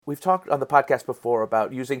we've talked on the podcast before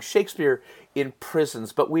about using Shakespeare in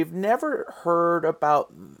prisons, but we've never heard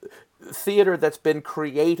about theater that's been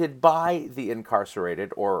created by the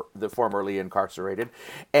incarcerated or the formerly incarcerated.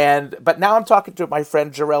 But now I'm talking to my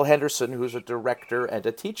friend Jerrell Henderson, who's a director and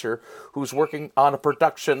a teacher who's working on a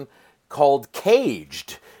production called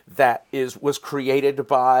Caged that was created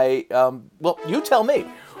by, well, you tell me.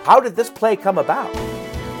 How did this play come about?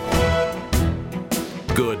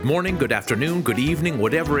 Good morning, good afternoon, good evening,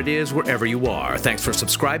 whatever it is, wherever you are. Thanks for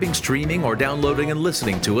subscribing, streaming, or downloading and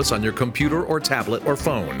listening to us on your computer or tablet or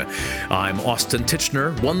phone. I'm Austin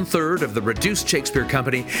Titchener, 1/3 of the Reduced Shakespeare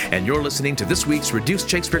Company, and you're listening to this week's Reduced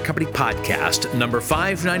Shakespeare Company podcast, number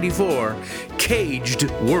 594,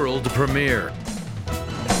 Caged World Premiere.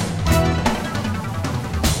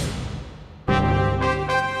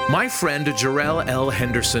 My friend Jerrell L.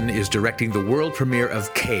 Henderson is directing the world premiere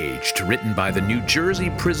of Caged, written by the New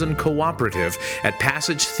Jersey Prison Cooperative at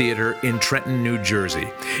Passage Theater in Trenton, New Jersey.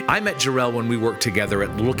 I met Jerrell when we worked together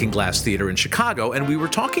at Looking Glass Theater in Chicago, and we were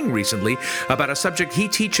talking recently about a subject he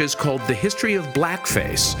teaches called the history of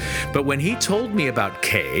blackface. But when he told me about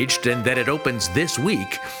Caged and that it opens this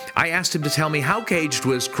week, I asked him to tell me how Caged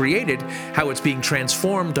was created, how it's being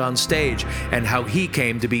transformed on stage, and how he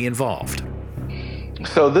came to be involved.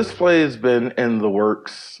 So this play has been in the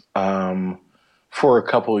works for a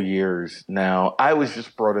couple of years now. I was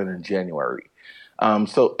just brought in January.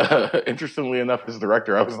 Interestingly enough, as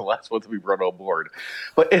director, I was the last one to be brought on board.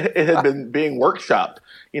 But it had been being workshopped.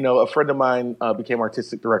 You know, a friend of mine became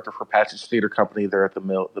artistic director for Passage Theater Company there at the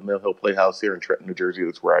Mill Hill Playhouse here in Trenton, New Jersey.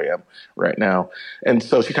 That's where I am right now. And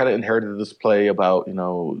so she kind of inherited this play about,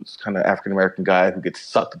 this kind of African-American guy who gets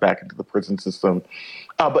sucked back into the prison system.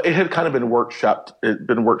 But it had kind of been workshopped. It had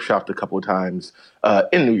been workshopped a couple of times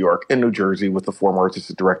in New York, in New Jersey, with the former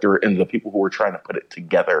artistic director and the people who were trying to put it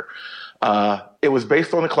together. It was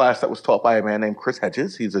based on a class that was taught by a man named Chris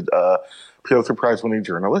Hedges. He's a Pulitzer Prize-winning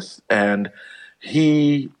journalist, and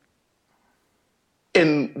in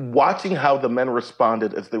watching how the men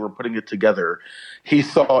responded as they were putting it together, he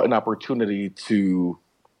saw an opportunity to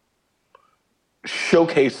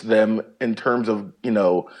showcase them in terms of,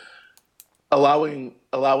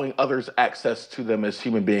 allowing others access to them as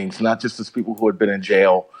human beings, not just as people who had been in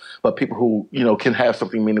jail, but people who, can have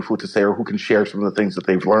something meaningful to say or who can share some of the things that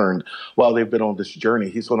they've learned while they've been on this journey.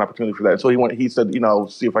 He saw an opportunity for that. And so he said,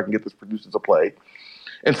 see if I can get this produced as a play.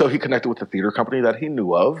 And so he connected with the theater company that he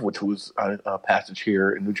knew of, which was a Passage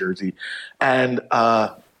here in New Jersey. And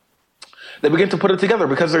they began to put it together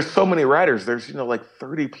because there's so many writers. There's, like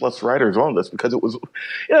 30 plus writers on this because it was,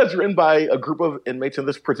 it's written by a group of inmates in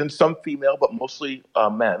this prison, some female, but mostly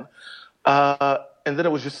men. And then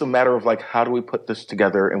it was just a matter of like, how do we put this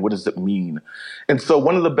together and what does it mean? And so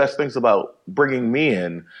one of the best things about bringing me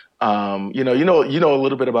in, you know a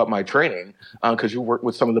little bit about my training because you work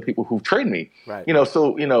with some of the people who've trained me, right?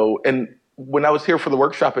 And when I was here for the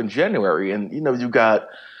workshop in January, and you got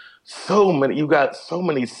so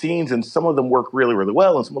many scenes, and some of them work really, really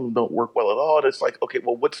well, and some of them don't work well at all. And it's like, okay,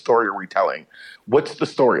 well, what story are we telling? What's the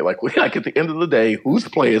story? Like at the end of the day, whose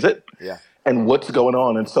play is it? Yeah. And what's going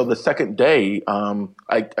on? And so the second day,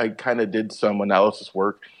 I kind of did some analysis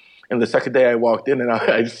work. And the second day I walked in and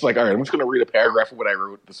I just like, all right, I'm just going to read a paragraph of what I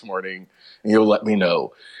wrote this morning and you'll let me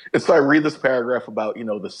know. And so I read this paragraph about,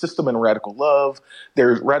 the system and radical love.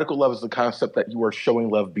 Radical love is the concept that you are showing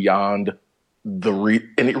love beyond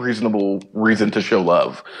any reasonable reason to show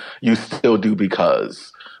love. You still do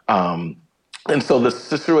because. And so the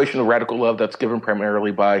situation of radical love that's given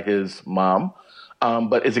primarily by his mom,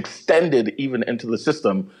 but is extended even into the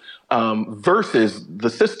system, versus the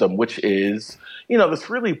system, which is, this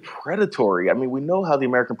really predatory. I mean, we know how the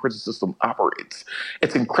American prison system operates.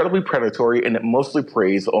 It's incredibly predatory, and it mostly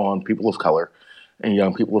preys on people of color and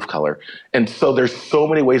young people of color. And so there's so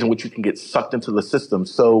many ways in which you can get sucked into the system.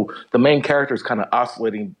 So the main character is kind of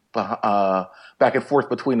oscillating back and forth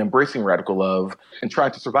between embracing radical love and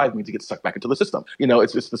trying to survive me to get sucked back into the system.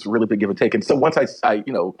 It's just this really big give and take. And so once I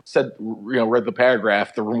read the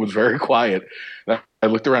paragraph, the room was very quiet. And I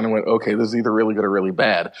looked around and went, okay, this is either really good or really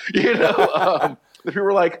bad. The people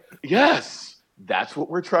were like, yes, that's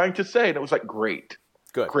what we're trying to say. And it was like, great.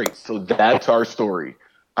 Good. Great. So that's our story.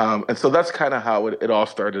 And so that's kind of how it all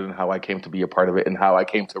started and how I came to be a part of it and how I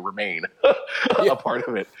came to remain a part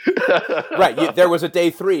of it. Right. There was a day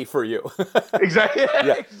 3 for you. Exactly.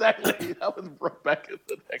 Yeah. Exactly. I was brought back in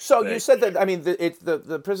the next day. You said that, I mean,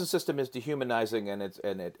 the prison system is dehumanizing and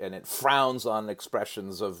it frowns on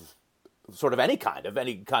expressions of sort of any kind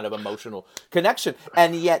of emotional connection.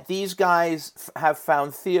 And yet these guys have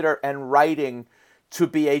found theater and writing to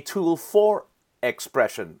be a tool for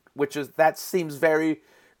expression, that seems very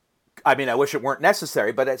I mean, I wish it weren't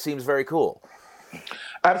necessary, but it seems very cool.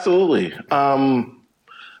 Absolutely.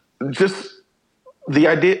 Just the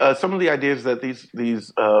idea, some of the ideas that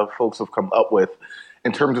these folks have come up with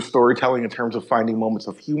in terms of storytelling, in terms of finding moments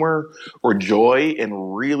of humor or joy in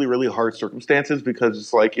really, really hard circumstances, because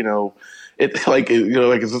it's like, it's like,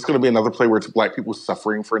 is this going to be another play where it's Black people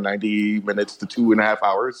suffering for 90 minutes to 2.5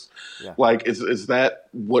 hours? Yeah. Like, is that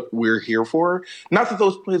what we're here for? Not that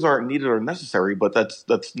those plays aren't needed or necessary, but that's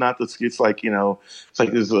not the, it's like, it's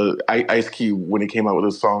like there's Ice Cube when he came out with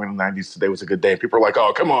a song in the 90s, Today Was a Good Day. And people are like,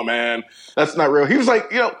 oh, come on, man. That's not real. He was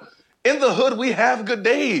like, in the hood, we have good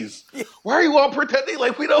days. Why are you all pretending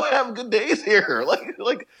like we don't have good days here?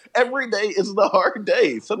 Like every day is the hard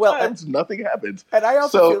day. Sometimes nothing happens. And I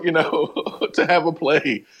also feel, to have a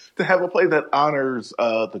play that honors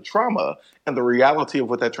the trauma and the reality of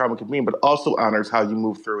what that trauma could mean, but also honors how you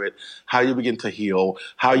move through it, how you begin to heal,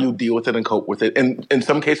 how you deal with it and cope with it. And in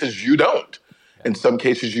some cases, you don't. In some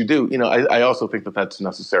cases, you do. I also think that that's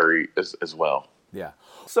necessary as well. Yeah.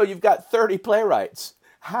 So you've got 30 playwrights.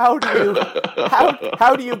 How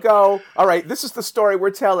do you go, all right, this is the story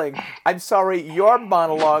we're telling. I'm sorry, your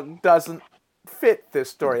monologue doesn't fit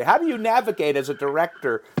this story. How do you navigate as a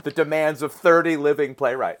director the demands of 30 living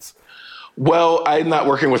playwrights? Well, I'm not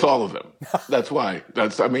working with all of them. That's why.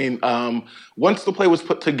 Once the play was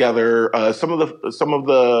put together, some of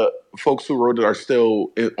the folks who wrote it are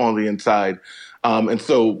still on the inside. And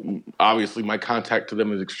so, obviously, my contact to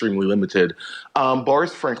them is extremely limited.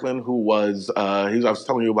 Boris Franklin, who was, I was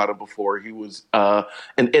telling you about it before, he was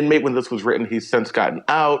an inmate when this was written. He's since gotten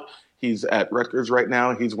out. He's at Rutgers right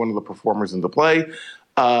now. He's one of the performers in the play.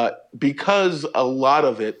 Because a lot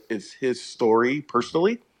of it is his story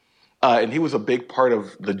personally, and he was a big part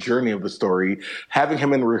of the journey of the story. Having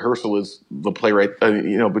him in rehearsal is the playwright.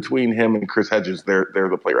 Between him and Chris Hedges, they're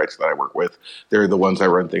the playwrights that I work with. They're the ones I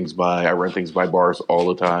run things by. I run things by bars all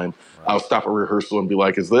the time. Right. I'll stop a rehearsal and be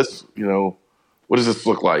like, "Is this, what does this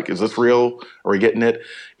look like? Is this real? Are we getting it?"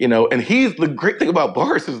 And the great thing about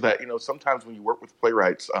bars is that sometimes when you work with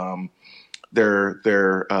playwrights,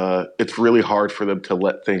 it's really hard for them to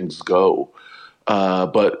let things go.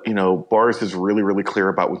 But Boris is really, really clear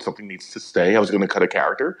about when something needs to stay. I was going to cut a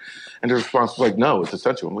character, and the response was like, "No, it's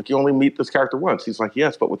essential." I'm like, "You only meet this character once." He's like,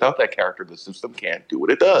 "Yes, but without that character, the system can't do what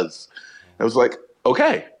it does." I was like,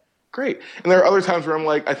 "Okay, great." And there are other times where I'm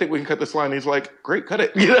like, "I think we can cut this line." He's like, "Great, cut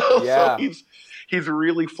it." Yeah. So he's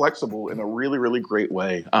really flexible in a really, really great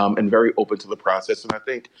way, and very open to the process. And I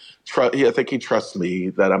think he trusts me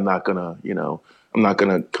that I'm not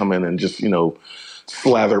gonna come in and just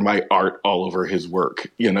slather my art all over his work,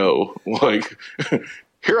 like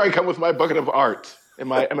here I come with my bucket of art and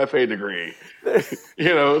my MFA degree.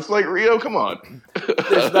 It's like, come on.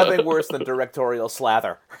 There's nothing worse than directorial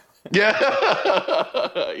slather. Yeah.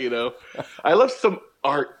 I love some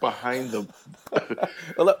art behind the.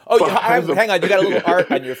 Hang on, you got a little art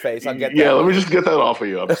on your face. I'll get that. Yeah, let me just get that off of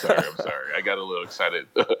you. I'm sorry. I got a little excited.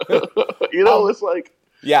 It's like.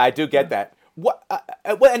 Yeah, I do get that.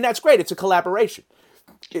 And that's great. It's a collaboration.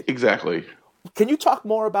 Exactly. Can you talk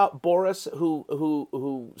more about Boris,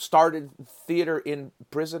 who started theater in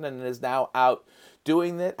prison and is now out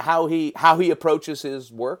doing it? How he approaches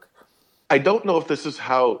his work? I don't know if this is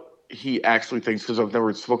how he actually thinks, because I've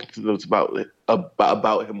never spoken to those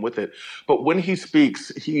about him with it. But when he speaks,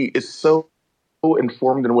 he is so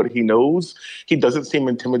informed in what he knows. He doesn't seem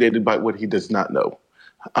intimidated by what he does not know.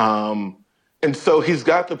 And so he's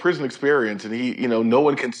got the prison experience, and no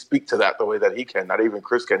one can speak to that the way that he can. Not even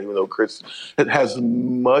Chris can, even though Chris has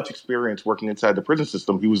much experience working inside the prison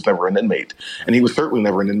system. He was never an inmate, and he was certainly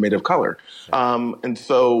never an inmate of color. And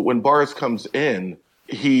so when Boris comes in,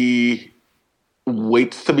 he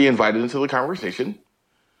waits to be invited into the conversation.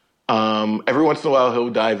 Every once in a while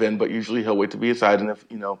he'll dive in, but usually he'll wait to be inside. And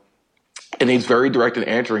and he's very direct in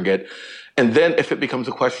answering it. And then if it becomes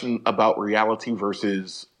a question about reality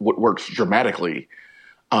versus what works dramatically,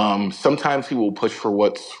 sometimes he will push for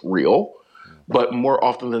what's real, but more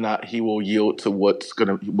often than not, he will yield to what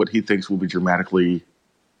he thinks will be dramatically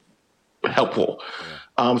helpful.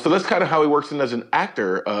 Yeah. So that's kind of how he works in as an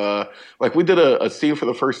actor. Like we did a scene for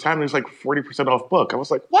the first time, and he's like 40% off book. I was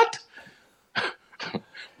like, what?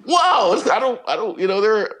 Wow, I don't,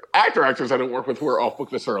 there are actors I don't work with who are off book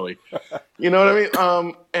this early. You know what I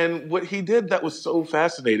mean? And what he did that was so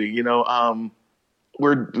fascinating,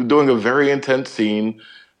 we're doing a very intense scene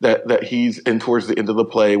that he's in towards the end of the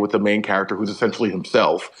play with the main character who's essentially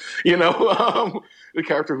himself, the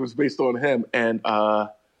character who's based on him. And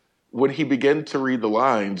when he began to read the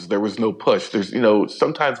lines, there was no push. There's,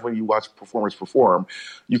 sometimes when you watch performers perform,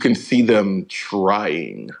 you can see them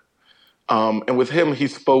trying. And with him, he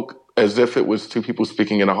spoke as if it was two people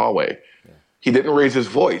speaking in a hallway. Yeah. He didn't raise his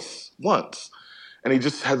voice once. And he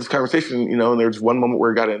just had this conversation, and there's one moment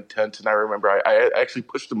where it got intense. And I remember I actually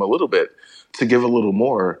pushed him a little bit to give a little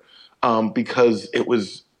more because it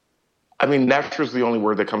was, natural is the only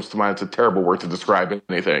word that comes to mind. It's a terrible word to describe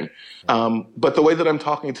anything. But the way that I'm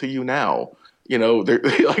talking to you now,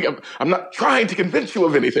 like I'm not trying to convince you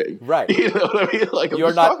of anything. Right. You know what I mean? Like,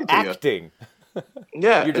 you're not acting.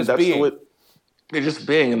 Yeah. You're just being. You're just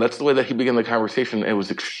being. And that's the way that he began the conversation. It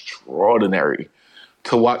was extraordinary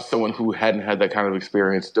to watch someone who hadn't had that kind of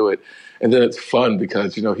experience do it. And then it's fun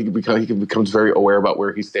because, he becomes very aware about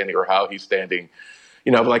where he's standing or how he's standing.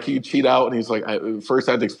 Like he cheat out, and he's like, first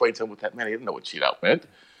I had to explain to him what that meant. He didn't know what cheat out meant,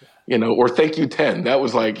 or thank you 10. That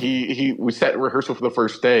was like, we sat in rehearsal for the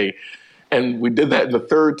first day, and we did that. And the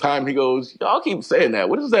third time he goes, y'all keep saying that.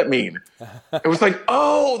 What does that mean? It was like,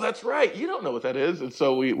 oh, that's right. You don't know what that is. And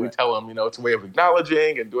so we tell him, it's a way of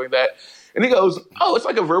acknowledging and doing that. And he goes, oh, it's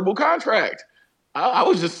like a verbal contract. I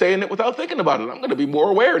was just saying it without thinking about it. I'm going to be more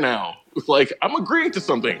aware now. It's like, I'm agreeing to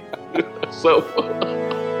something. So...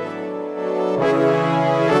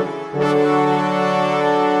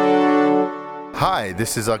 Hi,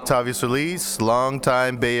 this is Octavio Solis,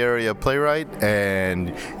 longtime Bay Area playwright,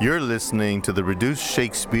 and you're listening to the Reduced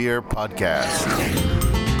Shakespeare podcast.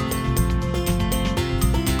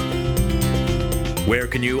 Where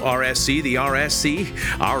can you RSC the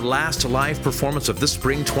RSC? Our last live performance of this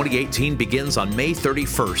spring 2018 begins on May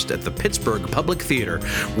 31st at the Pittsburgh Public Theater,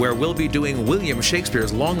 where we'll be doing William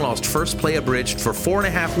Shakespeare's long-lost first play abridged for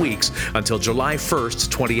 4.5 weeks until July 1st,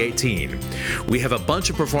 2018. We have a bunch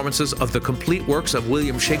of performances of the complete works of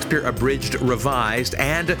William Shakespeare abridged, revised,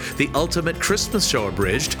 and the Ultimate Christmas Show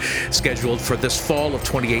abridged, scheduled for this fall of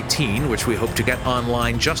 2018, which we hope to get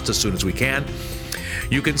online just as soon as we can.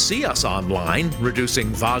 You can see us online,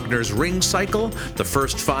 reducing Wagner's Ring Cycle, the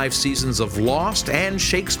first 5 seasons of Lost, and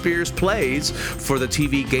Shakespeare's plays for the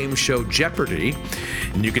TV game show Jeopardy!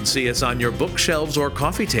 And you can see us on your bookshelves or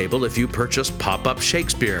coffee table if you purchase Pop-Up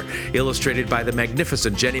Shakespeare, illustrated by the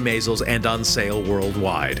magnificent Jenny Maisels and on sale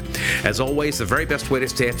worldwide. As always, the very best way to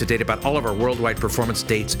stay up to date about all of our worldwide performance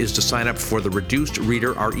dates is to sign up for the Reduced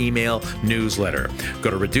Reader, our email newsletter. Go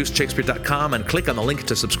to reducedshakespeare.com and click on the link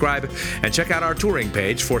to subscribe, and check out our touring page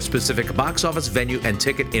for specific box office, venue, and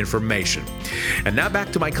ticket information. And now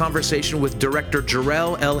back to my conversation with director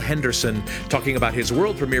Jerrell L. Henderson, talking about his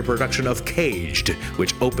world premiere production of Caged,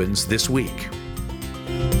 which opens this week.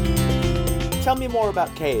 Tell me more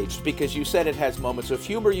about Caged, because you said it has moments of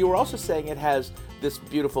humor. You were also saying it has this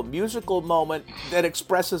beautiful musical moment that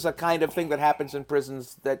expresses a kind of thing that happens in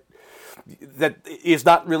prisons that is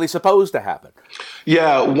not really supposed to happen.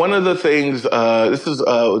 Yeah, one of the things, this is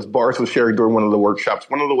what Boris was sharing during one of the workshops,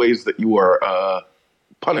 one of the ways that you are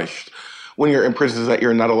punished when you're in prison is that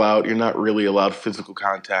you're not really allowed physical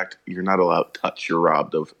contact, you're not allowed touch, you're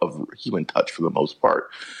robbed of human touch for the most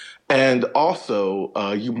part. And also,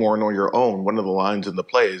 you mourn on your own. One of the lines in the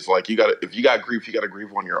play is like, if you got grief, you got to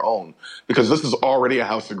grieve on your own, because this is already a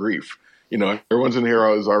house of grief. Everyone's in here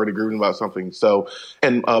is already grieving about something. So,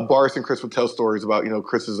 and Boris and Chris would tell stories about,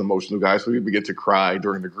 Chris is an emotional guy, so he'd begin to cry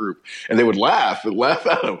during the group, and they would laugh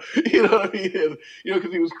at him. You know what I mean? And,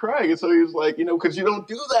 because he was crying, and so he was like, because you don't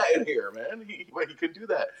do that in here, man. He could do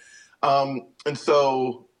that. And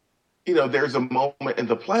so, there's a moment in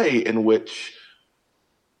the play in which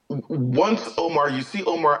once you see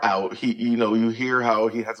Omar out, you hear how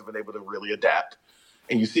he hasn't been able to really adapt.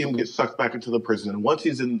 And you see him get sucked back into the prison. And once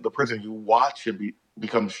he's in the prison, you watch him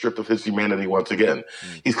become stripped of his humanity once again.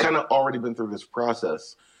 He's kind of already been through this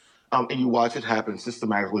process. And you watch it happen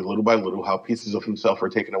systematically, little by little, how pieces of himself are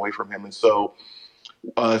taken away from him. And so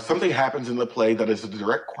something happens in the play that is a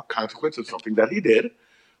direct consequence of something that he did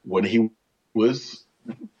when he was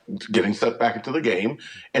getting sucked back into the game.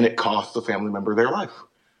 And it cost a family member their life.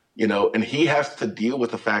 And he has to deal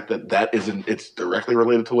with the fact that it's directly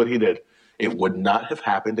related to what he did. It would not have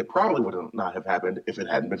happened. It probably would not have happened if it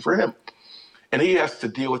hadn't been for him. And he has to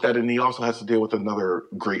deal with that. And he also has to deal with another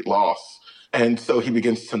great loss. And so he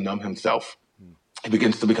begins to numb himself. He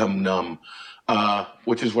begins to become numb,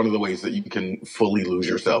 which is one of the ways that you can fully lose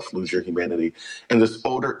yourself, lose your humanity. And this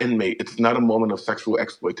older inmate, it's not a moment of sexual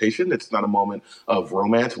exploitation. It's not a moment of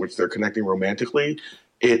romance, which they're connecting romantically.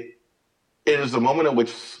 It is a moment in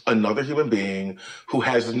which another human being who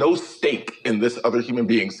has no stake in this other human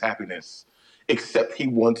being's happiness, except he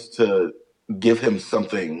wants to give him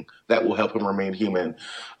something that will help him remain human,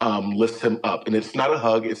 lifts him up. And it's not a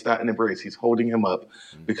hug, it's not an embrace. He's holding him up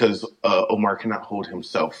because Omar cannot hold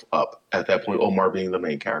himself up at that point, Omar being the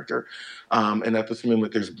main character. And at this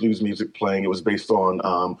moment, there's blues music playing. It was based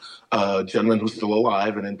on a gentleman who's still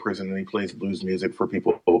alive and in prison, and he plays blues music for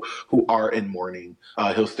people who are in mourning.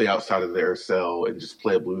 He'll stay outside of their cell and just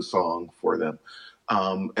play a blues song for them.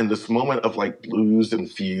 And this moment of like blues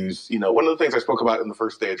infused, one of the things I spoke about in the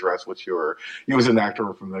first day address, which you as an actor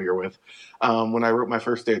were familiar with, when I wrote my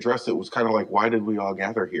first day address, it was kind of like, why did we all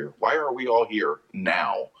gather here? Why are we all here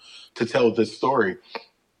now to tell this story?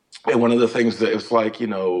 And one of the things that it's like,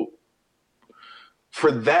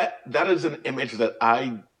 for that is an image that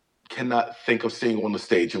I cannot think of seeing on the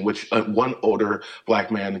stage, in which one older Black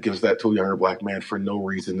man gives that to a younger Black man for no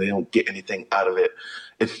reason. They don't get anything out of it.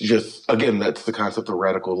 It's just, again, that's the concept of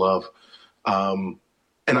radical love. And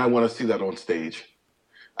I want to see that on stage.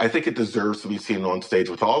 I think it deserves to be seen on stage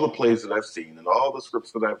with all the plays that I've seen and all the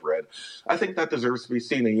scripts that I've read. I think that deserves to be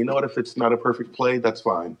seen. And you know what? If it's not a perfect play, that's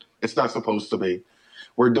fine. It's not supposed to be.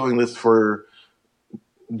 We're doing this for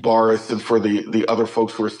Boris and for the other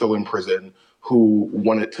folks who are still in prison, who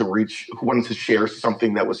wanted to share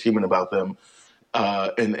something that was human about them,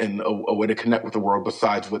 and a way to connect with the world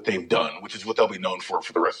besides what they've done, which is what they'll be known for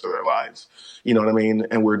the rest of their lives. You know what I mean?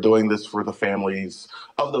 And we're doing this for the families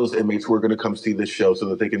of those inmates who are going to come see this show so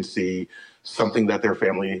that they can see something that a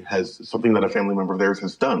family member of theirs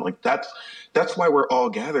has done. Like that's why we're all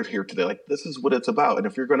gathered here today. Like, this is what it's about. And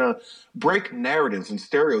if you're going to break narratives and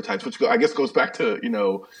stereotypes, which I guess goes back to,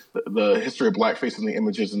 the history of blackface and the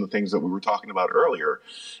images and the things that we were talking about earlier,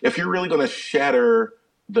 if you're really going to shatter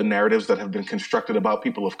the narratives that have been constructed about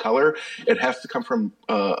people of color, it has to come from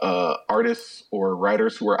artists or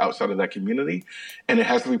writers who are outside of that community. And it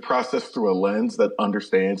has to be processed through a lens that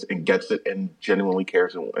understands and gets it and genuinely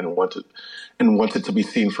cares and wants it to be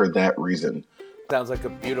seen for that reason. Sounds like a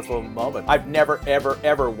beautiful moment. I've never, ever,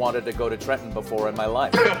 ever wanted to go to Trenton before in my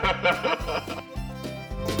life.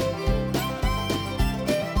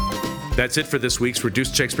 That's it for this week's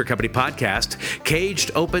Reduced Shakespeare Company podcast.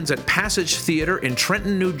 Caged opens at Passage Theater in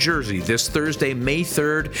Trenton, New Jersey this Thursday, May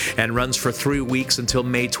 3rd, and runs for 3 weeks until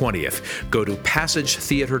May 20th. Go to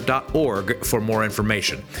passagetheater.org for more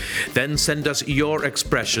information. Then send us your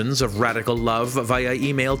expressions of radical love via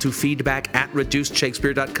email to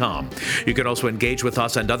feedback@reducedshakespeare.com. You can also engage with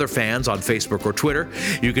us and other fans on Facebook or Twitter.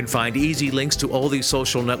 You can find easy links to all these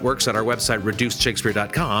social networks at our website,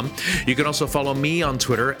 reducedshakespeare.com. You can also follow me on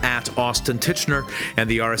Twitter at Austin Titchener, and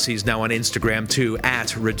the RSC is now on Instagram too,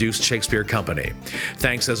 at Reduced Shakespeare Company.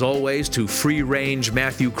 Thanks as always to Free Range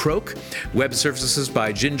Matthew Croak, web services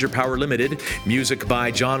by Ginger Power Limited, music by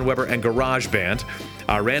John Weber and Garage Band.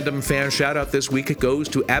 Our random fan shout out this week goes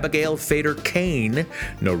to Abigail Fader Kane.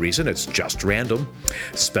 No reason, it's just random.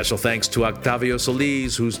 Special thanks to Octavio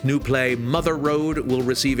Solis, whose new play Mother Road will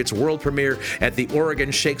receive its world premiere at the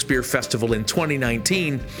Oregon Shakespeare Festival in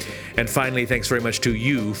 2019. And finally, thanks very much to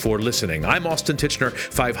you for listening. I'm Austin Titchener,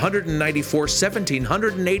 594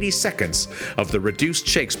 1780 seconds of the Reduced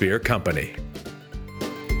Shakespeare Company.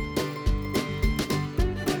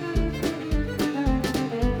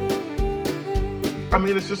 I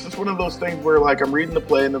mean, it's one of those things where, like, I'm reading the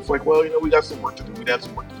play and it's like, well, we got some work to do. We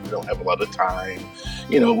don't have a lot of time.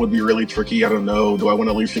 It would be really tricky. I don't know. Do I want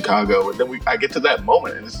to leave Chicago? And then I get to that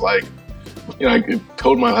moment and it's like, I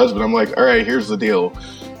told my husband, I'm like, all right, here's the deal.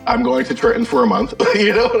 I'm going to Trenton for a month.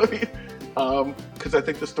 You know what I mean? Because I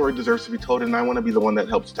think the story deserves to be told, and I want to be the one that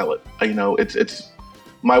helps tell it. It's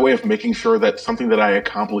my way of making sure that something that I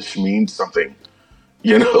accomplish means something.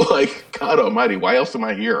 Like, God almighty, why else am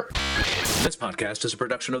I here? This podcast is a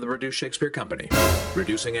production of the Reduced Shakespeare Company,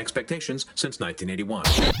 reducing expectations since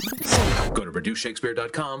 1981. Go to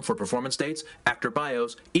reducedshakespeare.com for performance dates, actor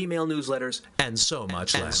bios, email newsletters, and so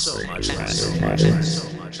much less.